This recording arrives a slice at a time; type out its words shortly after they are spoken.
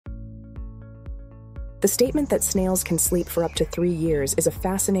The statement that snails can sleep for up to 3 years is a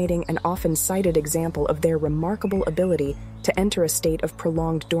fascinating and often cited example of their remarkable ability to enter a state of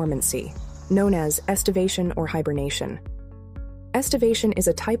prolonged dormancy, known as estivation or hibernation. Estivation is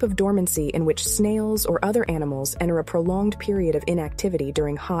a type of dormancy in which snails or other animals enter a prolonged period of inactivity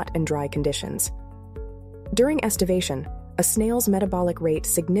during hot and dry conditions. During estivation, a snail's metabolic rate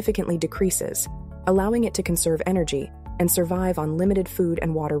significantly decreases, allowing it to conserve energy and survive on limited food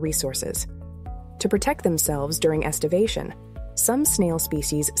and water resources. To protect themselves during estivation, some snail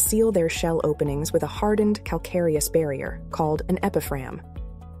species seal their shell openings with a hardened calcareous barrier called an epiphragm.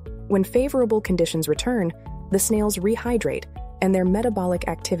 When favorable conditions return, the snails rehydrate and their metabolic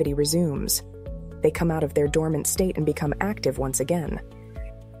activity resumes. They come out of their dormant state and become active once again.